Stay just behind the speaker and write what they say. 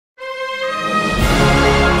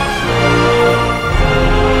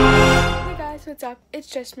what's up? It's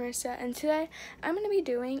just Marissa, and today I'm going to be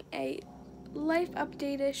doing a life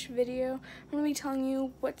update-ish video. I'm going to be telling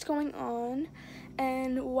you what's going on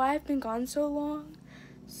and why I've been gone so long.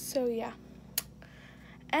 So yeah.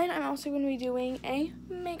 And I'm also going to be doing a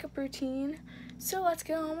makeup routine. So let's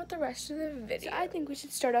get on with the rest of the video. So I think we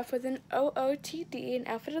should start off with an OOTD, an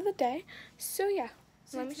outfit of the day. So yeah.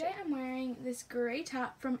 So today I'm wearing this gray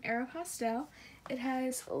top from Aeropostale. It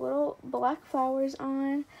has little black flowers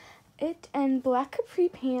on it and black capri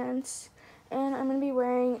pants, and I'm going to be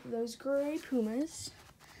wearing those gray Pumas.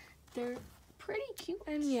 They're pretty cute.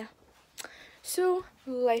 And yeah. So,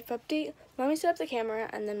 life update. Let me set up the camera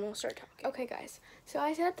and then we'll start talking. Okay guys, so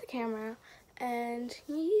I set up the camera and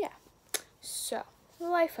yeah. So,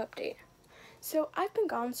 life update. So, I've been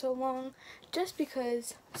gone so long just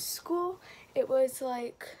because school, it was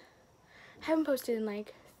like, I haven't posted in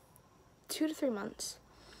like 2 to 3 months.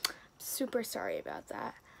 Super sorry about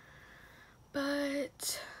that.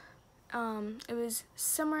 But, it was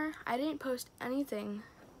summer. I didn't post anything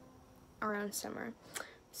around summer.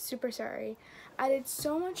 Super sorry. I did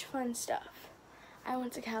so much fun stuff. I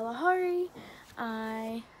went to Kalahari.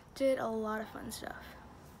 I did a lot of fun stuff.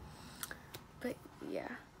 But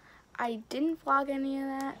yeah, I didn't vlog any of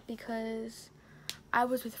that because I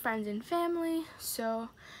was with friends and family, so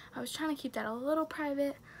I was trying to keep that a little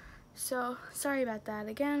private. So sorry about that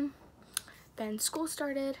again. Then school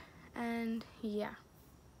started, and yeah.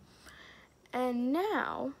 And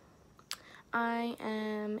now I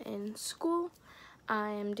am in school. I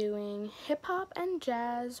am doing hip hop and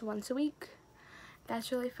jazz once a week.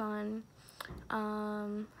 That's really fun.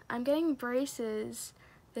 I'm getting braces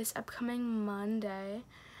this upcoming Monday,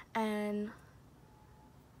 and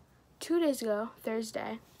 2 days ago,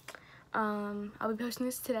 Thursday, I'll be posting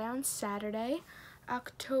this today on Saturday,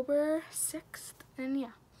 October 6th, and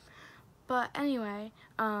yeah. But anyway,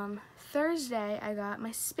 Thursday I got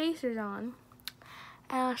my spacers on,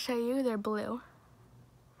 and I'll show you, they're blue.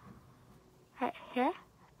 Right here,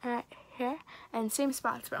 and right here, and same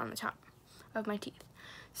spots but on the top of my teeth.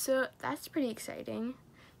 So that's pretty exciting.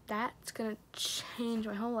 That's gonna change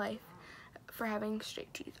my whole life for having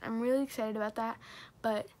straight teeth. I'm really excited about that,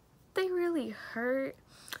 but they really hurt.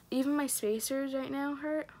 Even my spacers right now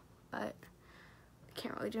hurt, but I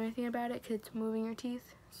can't really do anything about it because it's moving your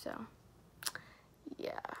teeth, so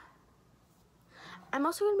yeah. I'm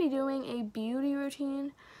also going to be doing a beauty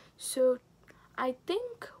routine, so I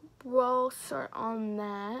think we'll start on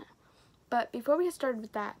that. But before we get started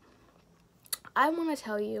with that, I want to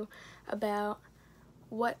tell you about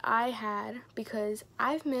what I had, because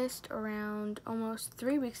I've missed around almost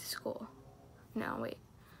 3 weeks of school. No, wait,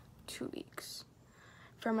 2 weeks.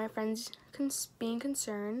 For my friends being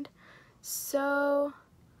concerned. So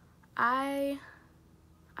I'm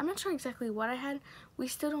not sure exactly what I had. We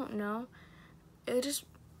still don't know. It just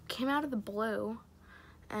came out of the blue,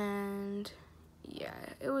 and yeah,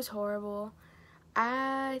 it was horrible.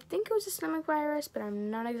 I think it was a stomach virus, but I'm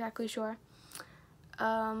not exactly sure.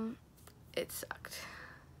 It sucked.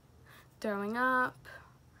 Throwing up,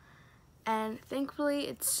 and thankfully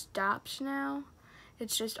it stopped now.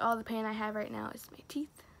 It's just all the pain I have right now is my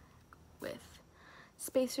teeth with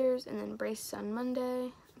spacers and then braces on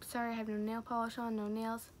Monday. I'm sorry I have no nail polish on, no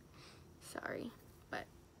nails. Sorry, but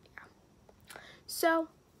yeah. So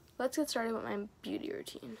let's get started with my beauty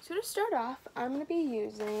routine. So to start off, I'm going to be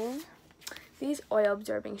using these oil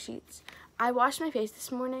absorbing sheets. I washed my face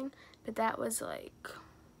this morning, but that was like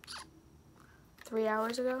 3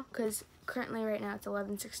 hours ago, because currently right now it's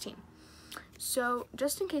 11:16. So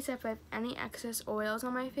just in case if I have any excess oils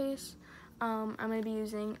on my face, I'm going to be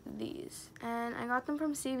using these. And I got them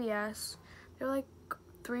from CVS. They're like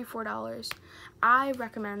 $3-4. I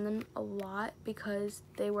recommend them a lot because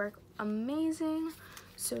they work amazing.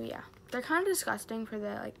 So yeah, they're kind of disgusting for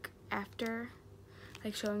the like after,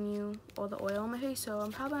 like showing you all the oil on my face. So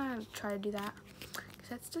I'm probably going to try to do that because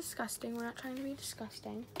that's disgusting. We're not trying to be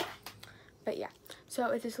disgusting. But yeah, so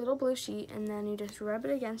it's this little blue sheet, and then you just rub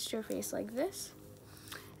it against your face like this,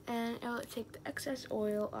 and it will take the excess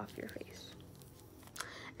oil off your face.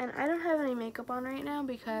 And I don't have any makeup on right now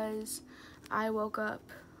because I woke up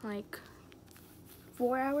like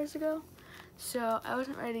 4 hours ago, so I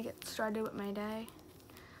wasn't ready to get started with my day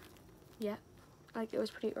yet. Like, it was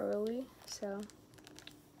pretty early, so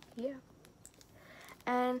yeah.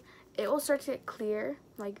 And it will start to get clear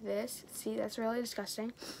like this. See, that's really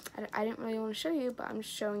disgusting. I didn't really want to show you, but I'm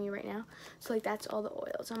just showing you right now. So like, that's all the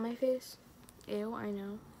oils on my face. Ew, I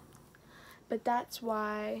know. But that's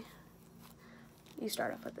why you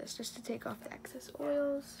start off with this, just to take off the excess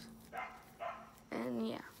oils. And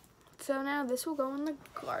yeah. So now this will go in the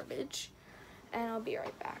garbage, and I'll be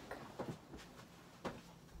right back.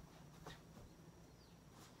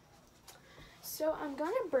 So I'm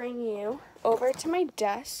gonna bring you over to my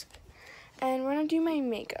desk and we're gonna do my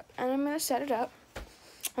makeup and I'm gonna set it up.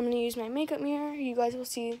 I'm gonna use my makeup mirror. You guys will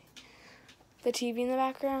see the TV in the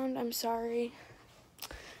background. I'm sorry.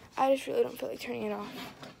 I just really don't feel like turning it off.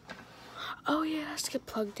 Oh yeah, it has to get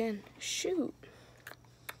plugged in. Shoot.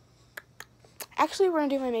 Actually, we're gonna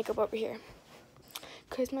do my makeup over here.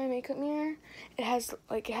 Cause my makeup mirror, it has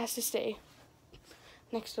to stay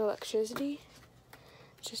next to electricity.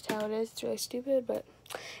 It's just how it is. It's really stupid, but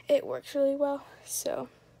it works really well. So,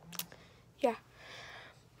 yeah.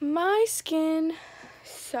 My skin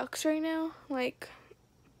sucks right now. Like,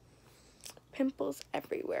 pimples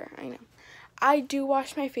everywhere. I know. I do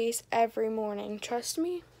wash my face every morning. Trust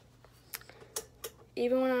me.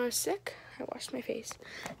 Even when I was sick, I washed my face.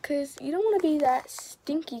 Because you don't want to be that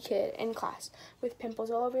stinky kid in class with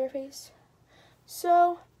pimples all over your face.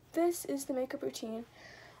 So, this is the makeup routine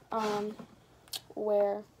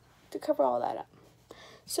where to cover all that up.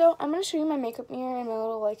 So, I'm going to show you my makeup mirror in my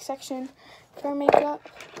little section for makeup.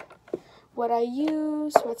 What I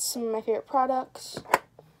use, what's some of my favorite products.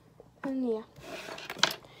 And yeah.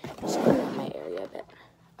 Just clean up my area a bit.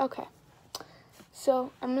 Okay.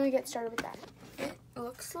 So, I'm going to get started with that. It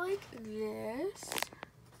looks like this.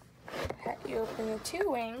 You open the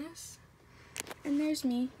two wings. And there's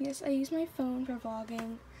me. Yes, I use my phone for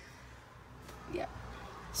vlogging. Yeah.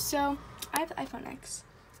 So, I have the iPhone X.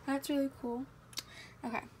 That's really cool.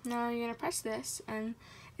 Okay, now you're going to press this, and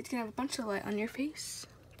it's going to have a bunch of light on your face.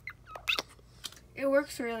 It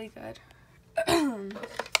works really good.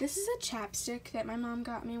 This is a chapstick that my mom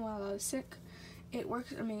got me while I was sick. It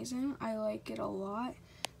works amazing. I like it a lot.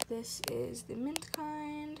 This is the mint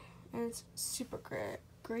kind, and it's super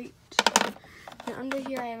great. And under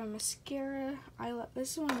here I have a mascara.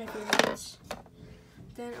 This is one of my favorites.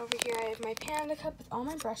 Then over here I have my Panda cup with all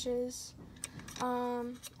my brushes.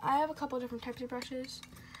 I have a couple different types of brushes.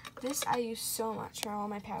 This I use so much for all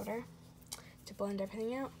my powder to blend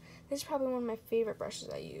everything out. This is probably one of my favorite brushes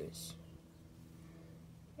I use.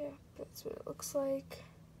 Yeah, that's what it looks like.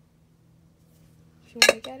 If you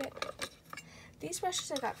want to get it. These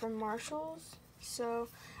brushes I got from Marshall's, so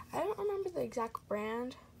I don't remember the exact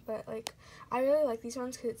brand, but I really like these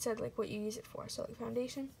ones because it said what you use it for, so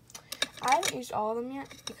foundation. I haven't used all of them yet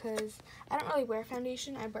because I don't really wear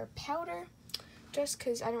foundation. I wear powder just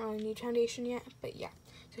because I don't really need foundation yet, but yeah.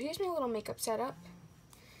 So here's my little makeup setup.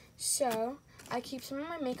 So I keep some of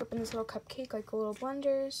my makeup in this little cupcake, like little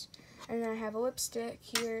blenders, and then I have a lipstick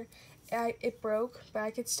here. It broke, but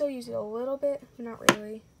I could still use it a little bit, but not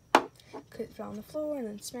really, because it fell on the floor and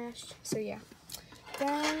then smashed, so yeah.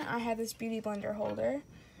 Then I have this beauty blender holder.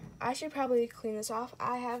 I should probably clean this off.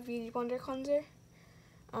 I have beauty blender cleanser.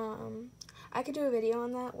 I could do a video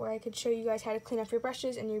on that where I could show you guys how to clean off your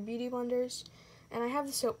brushes and your beauty blenders. And I have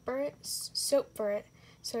the soap for it,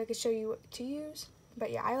 so I could show you what to use.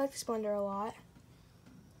 But yeah, I like this blender a lot.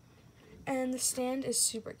 And the stand is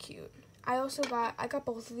super cute. I got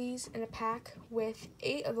both of these in a pack with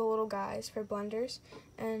 8 of the little guys for blenders,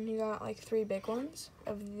 and you got 3 big ones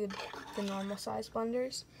of the normal size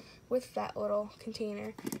blenders with that little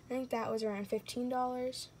container. I think that was around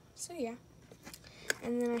 $15. So yeah.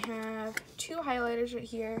 And then I have 2 highlighters right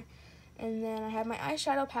here, and then I have my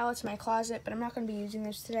eyeshadow palettes in my closet, but I'm not going to be using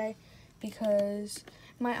those today because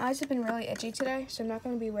my eyes have been really itchy today, so I'm not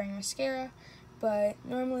going to be wearing mascara, but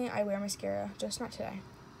normally I wear mascara, just not today.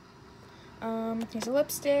 Here's a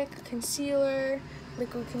lipstick, concealer,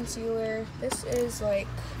 liquid concealer. This is an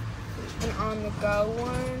on-the-go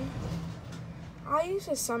one. I use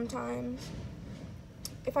this sometimes.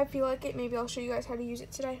 If I feel like it, maybe I'll show you guys how to use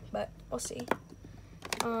it today, but we'll see.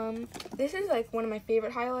 This is one of my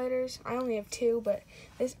favorite highlighters. I only have 2, but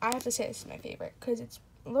I have to say this is my favorite because it's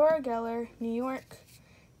Laura Geller, New York.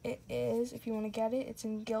 It is, if you want to get it, it's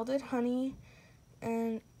in Gilded Honey.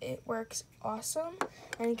 And it works awesome,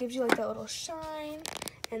 and it gives you that little shine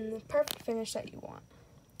and the perfect finish that you want.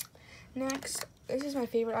 Next, this is my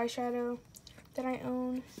favorite eyeshadow that I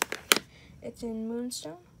own. It's in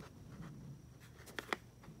Moonstone.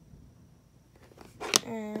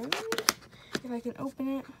 And if I can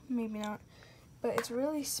open it, maybe not, but it's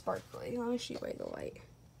really sparkly. Let me show you by the light.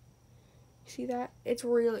 See that? It's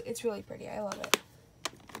really pretty. I love it.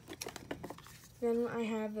 Then I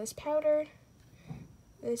have this powder.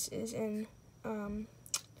 This is in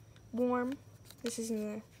Warm. This is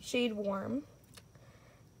in the shade Warm.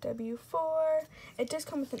 W4. It does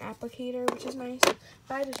come with an applicator, which is nice,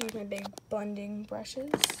 but I just use my big blending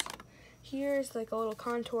brushes. Here's a little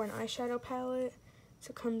contour and eyeshadow palette,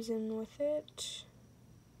 so it comes in with it.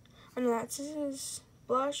 Oh no, this is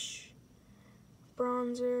blush,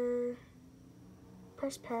 bronzer,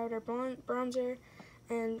 pressed powder, bronzer,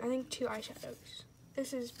 and I think 2 eyeshadows.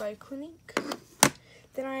 This is by Clinique.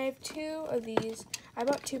 Then I have 2 of these. I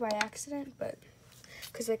bought 2 by accident, but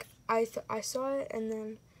because like I saw it and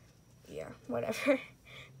then yeah, whatever.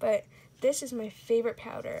 But this is my favorite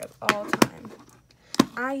powder of all time.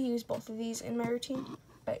 I use both of these in my routine,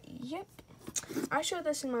 but yep. I showed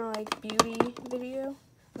this in my like beauty video,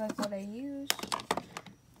 like what I use.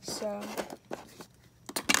 So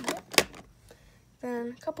yep.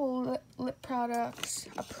 Then a couple lip products,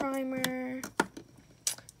 a primer,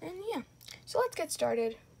 and yeah. So let's get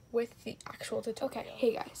started with the actual tutorial. Okay,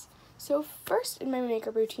 hey guys. So first in my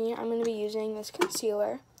makeup routine, I'm going to be using this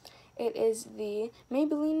concealer. It is the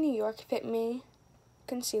Maybelline New York Fit Me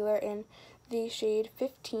concealer in the shade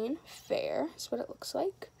 15 Fair. That's what it looks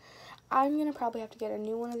like. I'm going to probably have to get a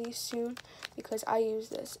new one of these soon because I use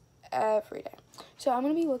this every day. So I'm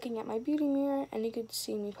going to be looking at my beauty mirror and you could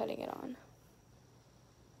see me putting it on.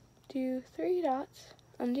 Do 3 dots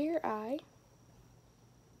under your eye.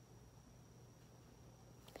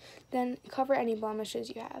 Then cover any blemishes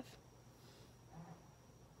you have.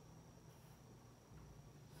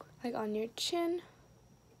 Like on your chin.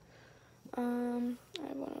 I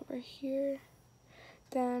have one over here.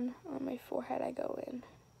 Then on my forehead I go in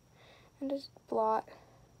and just blot,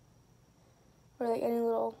 or like any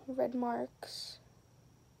little red marks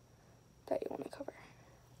that you want to cover.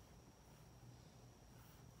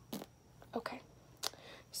 Okay,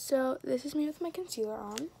 so this is me with my concealer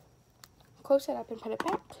on. Close it up and put it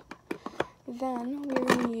back. Then we're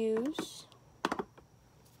going to use,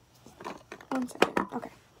 one second,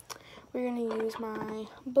 okay. We're going to use my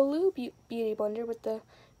blue beauty blender with the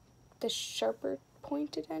sharper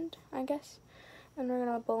pointed end, I guess. And we're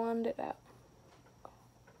going to blend it out.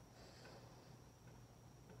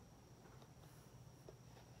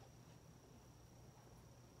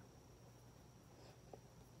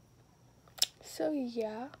 So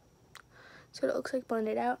yeah, so it looks like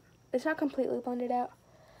blended out. It's not completely blended out,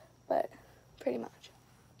 but pretty much.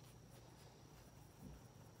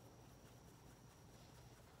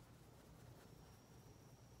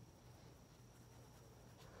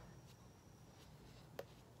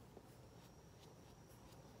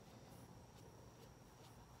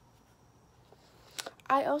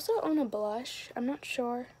 I also own a blush. I'm not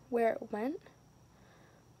sure where it went,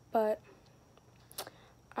 but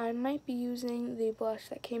I might be using the blush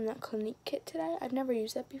that came in that Clinique kit today. I've never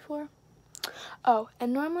used that before. Oh,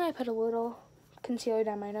 and normally I put a little concealer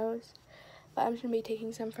down my nose, but I'm just going to be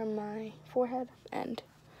taking some from my forehead and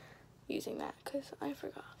using that because I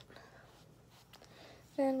forgot.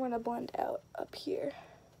 Then we're going to blend out up here.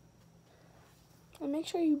 And make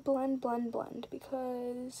sure you blend,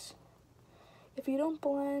 because if you don't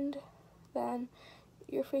blend, then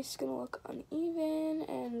your face is going to look uneven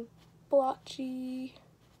and blotchy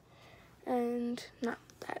and not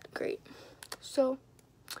that great. So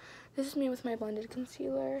this is me with my blended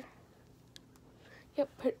concealer. Yep,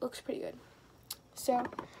 it looks pretty good. So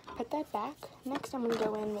put that back. Next I'm going to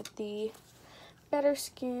go in with the Better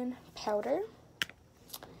Skin powder.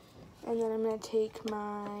 And then I'm going to take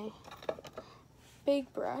my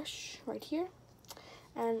big brush right here.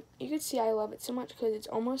 And you can see I love it so much because it's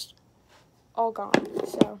almost all gone.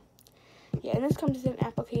 So yeah, and this comes with an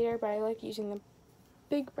applicator, but I like using the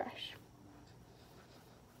big brush.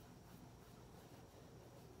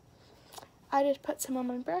 I just put some on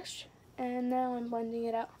my brush, and now I'm blending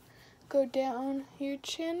it out. Go down your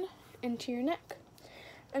chin into your neck,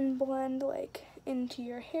 and blend like into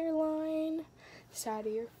your hairline, side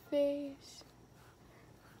of your face.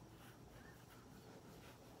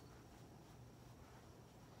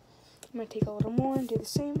 I'm going to take a little more and do the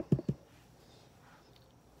same.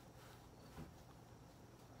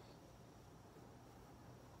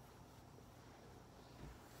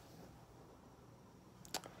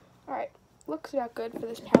 Alright, looks about good for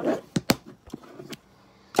this powder.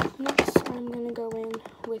 Next, I'm going to go in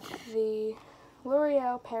with the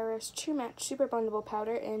L'Oreal Paris True Match Super Blendable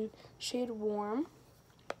Powder in shade Warm.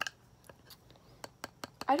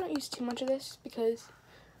 I don't use too much of this because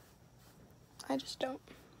I just don't.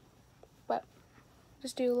 But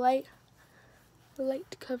just do light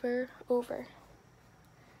cover over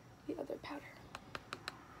the other powder.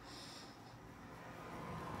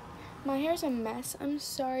 My hair's a mess. I'm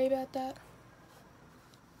sorry about that.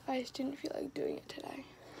 I just didn't feel like doing it today.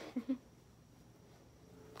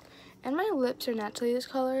 And my lips are naturally this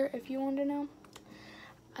color, if you want to know.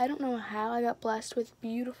 I don't know how I got blessed with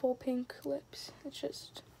beautiful pink lips. It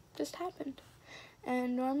just happened.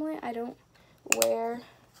 And normally I don't wear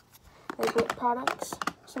like lip products.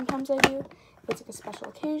 Sometimes I do if it's like a special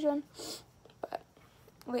occasion, but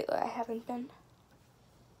lately I haven't been.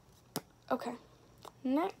 Okay,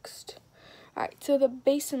 next. Alright, so the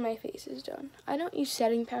base of my face is done. I don't use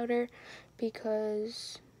setting powder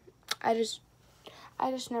because I just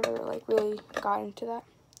never like really got into that.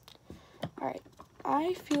 Alright,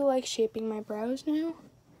 I feel like shaping my brows now.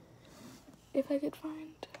 If I could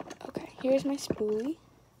find. Okay, here's my spoolie.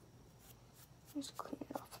 Just clean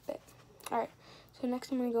it off a bit. Alright, so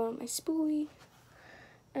next I'm going to go with my spoolie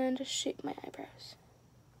and just shape my eyebrows.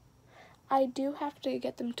 I do have to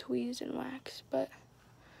get them tweezed and waxed, but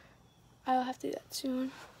I'll have to do that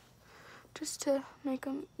soon. Just to make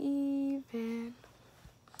them even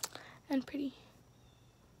and pretty.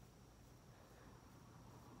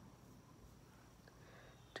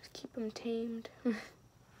 Just keep them tamed.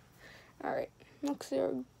 Alright, looks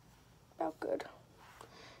they're about good.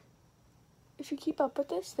 If you keep up with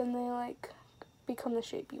this, then they like become the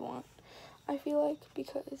shape you want. I feel like,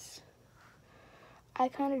 because I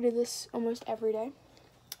kind of do this almost every day,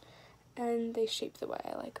 and they shape the way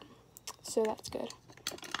I like them. So that's good.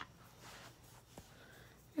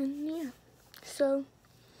 And yeah, so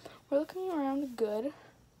we're looking around good.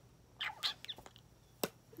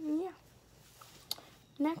 And yeah.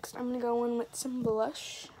 Next, I'm going to go in with some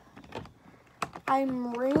blush. I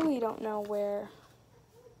really don't know where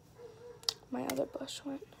my other blush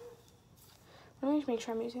went. Let me just make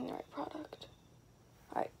sure I'm using the right product.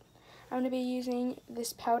 Alright, I'm going to be using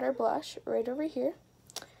this powder blush right over here.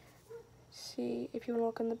 See, if you want to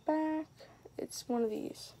look on the back, it's one of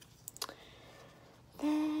these.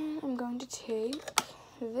 Then I'm going to take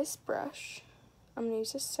this brush. I'm going to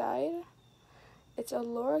use this side. It's a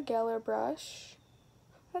Laura Geller brush.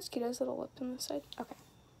 That's cute, it has little lips on the side. Okay.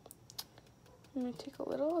 I'm going to take a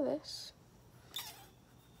little of this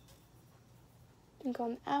and go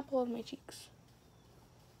on the apple of my cheeks.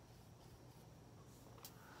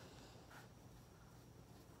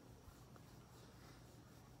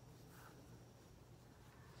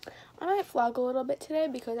 I might vlog a little bit today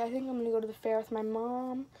because I think I'm going to go to the fair with my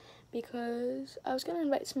mom, because I was going to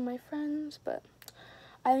invite some of my friends, but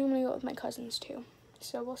I think I'm going to go with my cousins too.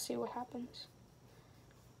 So we'll see what happens.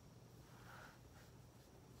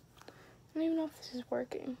 I don't even know if this is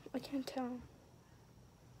working. I can't tell.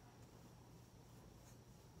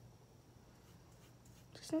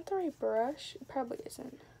 It's not the right brush. It probably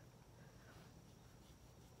isn't.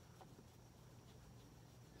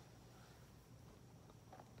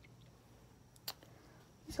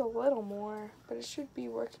 It's a little more, but it should be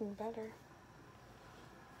working better.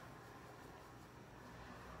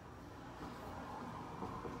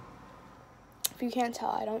 If you can't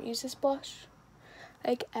tell, I don't use this blush,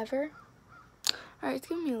 like, ever. Alright, it's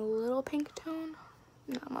giving me a little pink tone.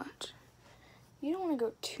 Not much. You don't want to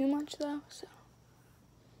go too much, though, so.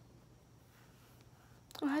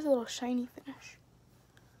 Oh, it has a little shiny finish.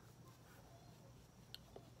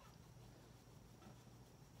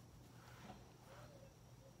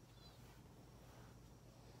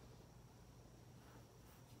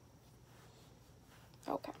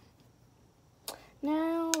 Okay.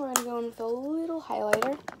 Now we're going to go in with a little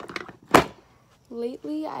highlighter.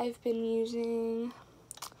 Lately, I've been using,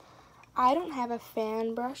 I don't have a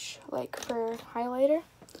fan brush, like, for highlighter.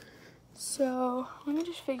 So, let me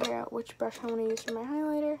just figure out which brush I want to use for my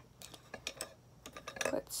highlighter.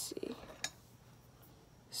 Let's see.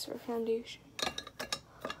 This is for foundation.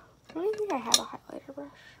 I don't think I have a highlighter brush.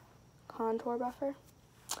 Contour buffer.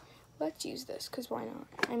 Let's use this, because why not?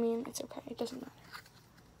 I mean, it's okay. It doesn't matter.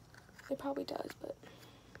 It probably does, but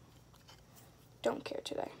don't care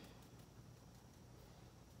today.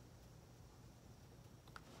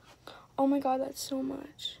 Oh my god, that's so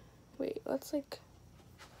much. Wait, let's like...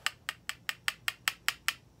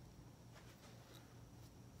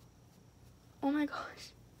 Oh my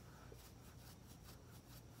gosh.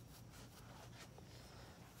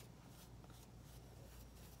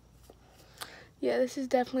 Yeah, this is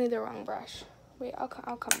definitely the wrong brush. Wait, I'll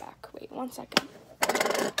come back. Wait, 1 second.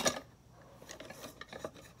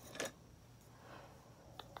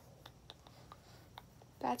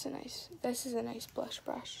 This is a nice blush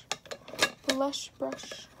brush. Blush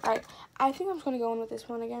brush. Alright, I think I'm just going to go in with this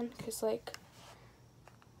one again, because, like,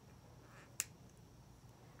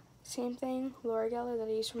 same thing, Laura Geller that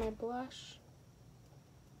I use for my blush.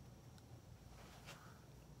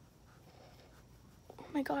 Oh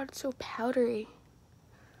my god, it's so powdery.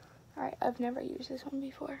 Alright, I've never used this one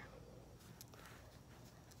before.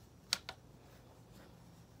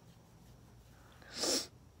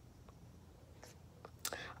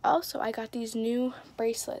 Also, I got these new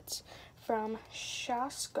bracelets from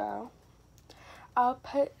Sashka. I'll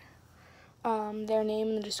put their name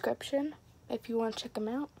in the description if you want to check them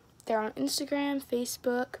out. They're on Instagram,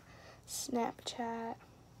 Facebook, Snapchat.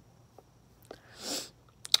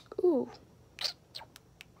 Ooh.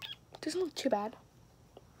 Doesn't look too bad.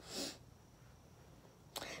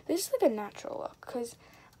 This is like a natural look because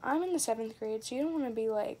I'm in the 7th grade, so you don't want to be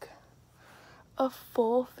like a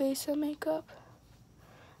full face of makeup,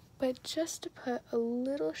 but just to put a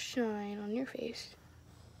little shine on your face,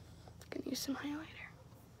 I'm gonna use some highlighter.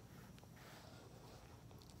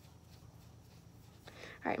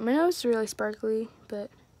 Alright, my nose is really sparkly, but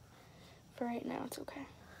for right now it's okay.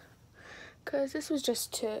 Because this was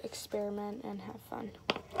just to experiment and have fun.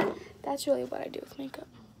 That's really what I do with makeup.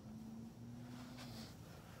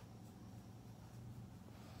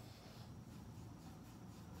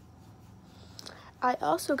 I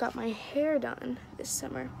also got my hair done this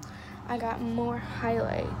summer. I got more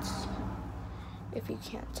highlights, if you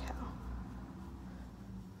can't tell.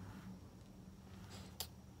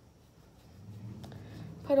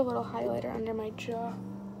 Put a little highlighter under my jaw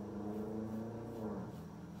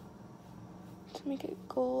to make it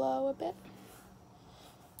glow a bit.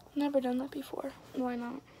 Never done that before. Why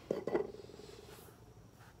not?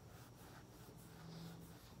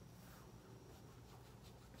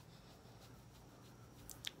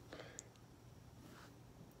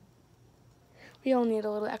 We all need a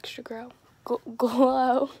little extra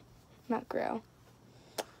glow, not grow.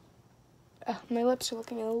 My lips are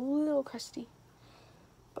looking a little crusty,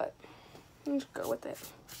 but let's go with it.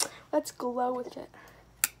 Let's glow with it.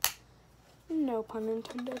 No pun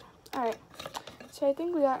intended. Alright, so I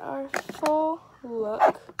think we got our full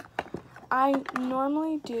look. I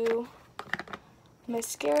normally do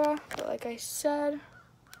mascara, but like I said,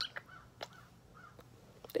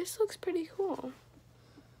 this looks pretty cool.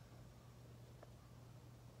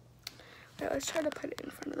 Alright, let's try to put it in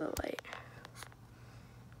front of the light.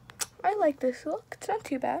 I like this look. It's not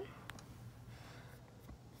too bad.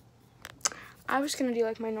 I was gonna do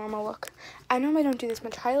like my normal look. I normally don't do this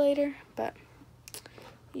much highlighter, but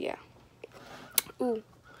yeah. Ooh,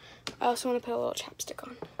 I also want to put a little chapstick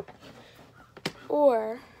on.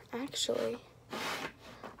 Or, actually,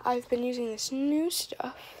 I've been using this new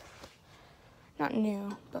stuff. Not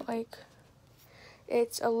new, but like,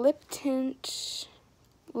 it's a lip tint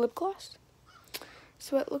lip gloss.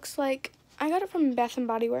 So it looks like, I got it from Bath &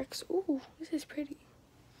 Body Works. Ooh, this is pretty.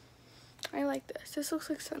 I like this. This looks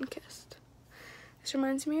like sun-kissed. This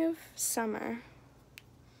reminds me of summer.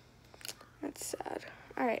 That's sad.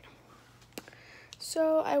 Alright.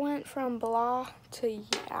 So I went from blah to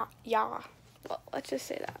yeah. Well, let's just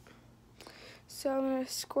say that. So I'm going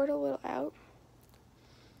to squirt a little out.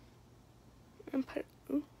 And put it,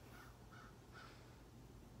 ooh,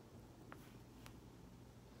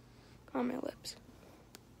 on my lips.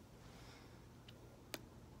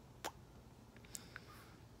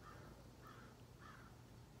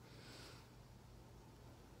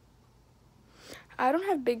 I don't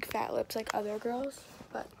have big fat lips like other girls,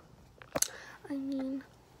 but I mean,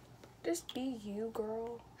 just be you,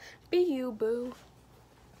 girl. Be you, boo.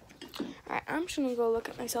 Alright, I'm just gonna go look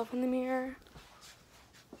at myself in the mirror.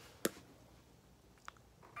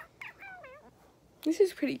 This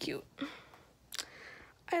is pretty cute.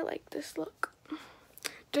 I like this look.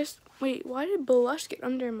 Just, wait, why did blush get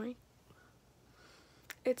under my...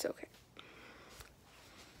 It's okay.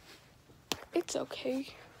 It's okay.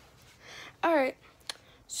 Alright,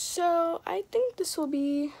 so I think this will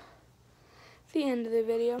be the end of the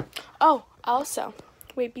video. Oh, also,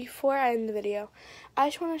 wait, before I end the video, I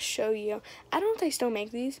just want to show you. I don't know if they still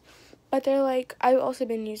make these, but they're like, I've also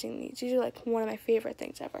been using these. These are like one of my favorite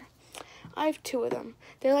things ever. I have 2 of them.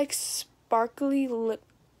 They're like sparkly lip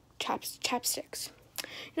chapsticks.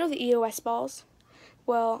 You know the EOS balls?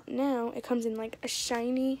 Well, now it comes in like a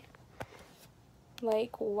shiny,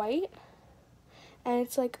 like white, and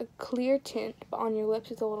it's like a clear tint, but on your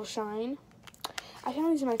lips with a little shine. I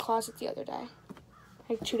found these in my closet the other day,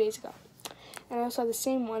 like 2 days ago. And I also have the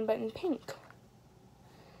same one, but in pink.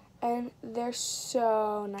 And they're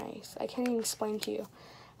so nice. I can't even explain to you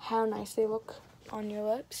how nice they look on your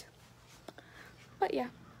lips. But yeah.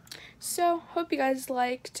 So, hope you guys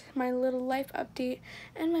liked my little life update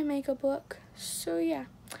and my makeup look. So yeah,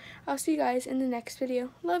 I'll see you guys in the next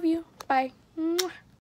video. Love you. Bye. Mwah.